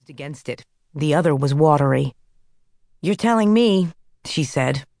against it. The other was watery. "You're telling me," she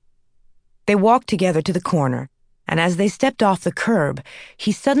said. They walked together to the corner, and as they stepped off the curb,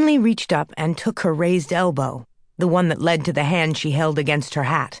 he suddenly reached up and took her raised elbow, the one that led to the hand she held against her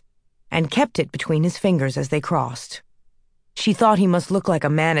hat, and kept it between his fingers as they crossed. She thought he must look like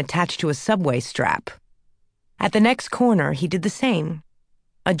a man attached to a subway strap. At the next corner, he did the same,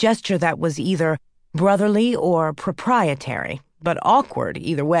 a gesture that was either brotherly or proprietary, but awkward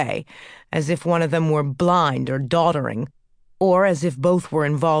either way, as if one of them were blind or doddering, or as if both were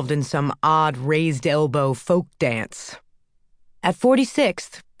involved in some odd raised elbow folk dance. At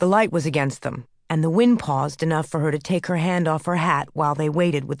 46th, the light was against them, and the wind paused enough for her to take her hand off her hat while they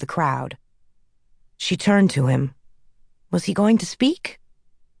waited with the crowd. She turned to him. Was he going to speak?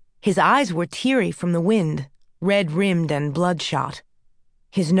 His eyes were teary from the wind, red-rimmed and bloodshot.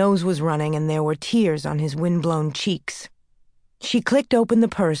 His nose was running, and there were tears on his wind-blown cheeks. She clicked open the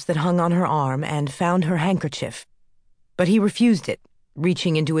purse that hung on her arm and found her handkerchief, but he refused it,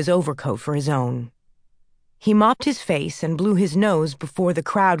 reaching into his overcoat for his own. He mopped his face and blew his nose before the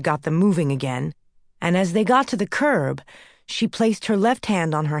crowd got them moving again, and as they got to the curb, she placed her left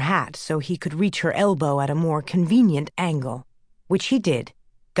hand on her hat so he could reach her elbow at a more convenient angle, which he did,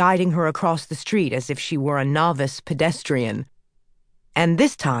 guiding her across the street as if she were a novice pedestrian. And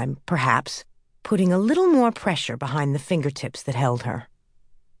this time, perhaps, putting a little more pressure behind the fingertips that held her.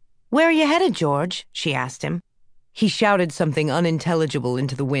 "Where are you headed, George?" she asked him. He shouted something unintelligible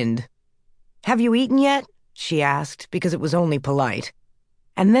into the wind. "Have you eaten yet?" she asked, because it was only polite.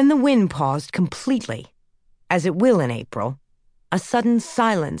 And then the wind paused completely, as it will in April, a sudden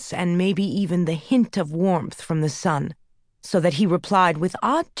silence and maybe even the hint of warmth from the sun, so that he replied with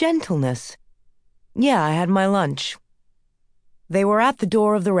odd gentleness, "Yeah, I had my lunch." They were at the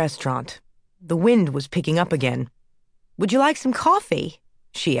door of the restaurant. The wind was picking up again. "Would you like some coffee?"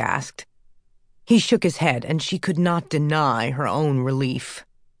 she asked. He shook his head, and she could not deny her own relief.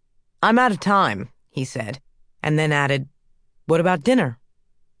 "I'm out of time," he said, and then added, "What about dinner?"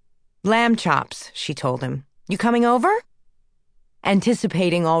 "Lamb chops," she told him. "You coming over?"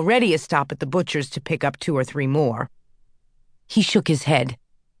 Anticipating already a stop at the butcher's to pick up 2 or 3 more. He shook his head.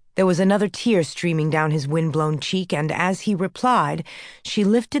 There was another tear streaming down his wind-blown cheek, and as he replied, she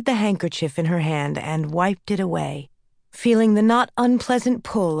lifted the handkerchief in her hand and wiped it away, feeling the not unpleasant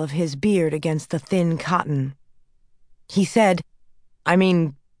pull of his beard against the thin cotton. He said,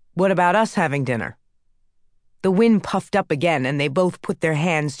 what about us having dinner?" The wind puffed up again, and they both put their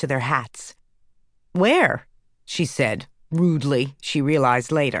hands to their hats. "Where?" she said, rudely, she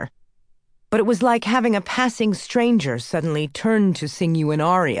realized later. But it was like having a passing stranger suddenly turn to sing you an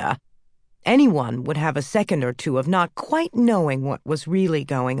aria. Anyone would have a second or two of not quite knowing what was really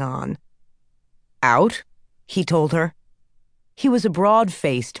going on. "Out?" he told her. He was a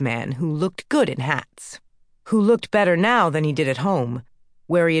broad-faced man who looked good in hats, who looked better now than he did at home,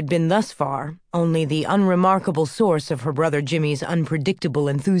 where he had been thus far only the unremarkable source of her brother Jimmy's unpredictable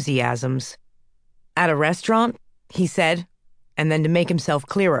enthusiasms. "At a restaurant?" he said, and then to make himself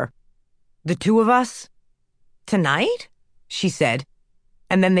clearer, "The 2 of us?" "Tonight?" she said,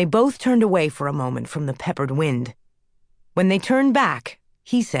 and then they both turned away for a moment from the peppered wind. When they turned back,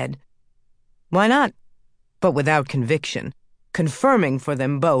 he said, "Why not?" but without conviction, confirming for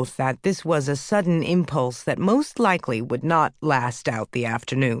them both that this was a sudden impulse that most likely would not last out the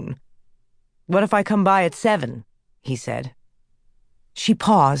afternoon. "What if I come by at 7?" he said. She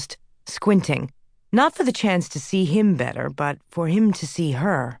paused, squinting, not for the chance to see him better, but for him to see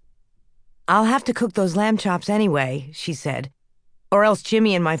her. "I'll have to cook those lamb chops anyway," she said, "or else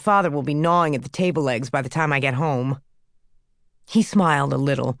Jimmy and my father will be gnawing at the table legs by the time I get home." He smiled a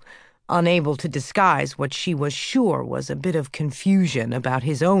little, unable to disguise what she was sure was a bit of confusion about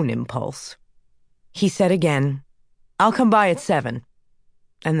his own impulse. He said again, "I'll come by at 7,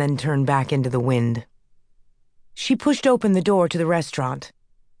 and then turned back into the wind. She pushed open the door to the restaurant.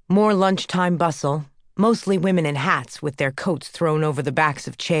 More lunchtime bustle, mostly women in hats with their coats thrown over the backs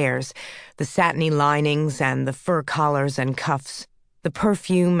of chairs, the satiny linings and the fur collars and cuffs, the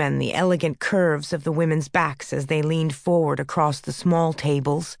perfume and the elegant curves of the women's backs as they leaned forward across the small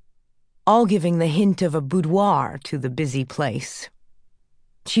tables, all giving the hint of a boudoir to the busy place.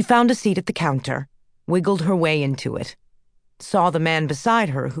 She found a seat at the counter, wiggled her way into it, saw the man beside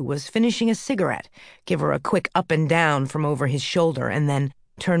her who was finishing a cigarette give her a quick up and down from over his shoulder, and then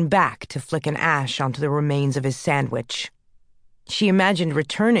turned back to flick an ash onto the remains of his sandwich. She imagined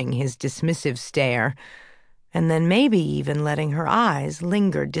returning his dismissive stare, and then maybe even letting her eyes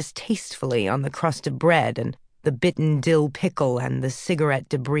linger distastefully on the crust of bread and the bitten dill pickle and the cigarette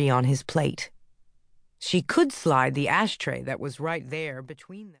debris on his plate. She could slide the ashtray that was right there between them.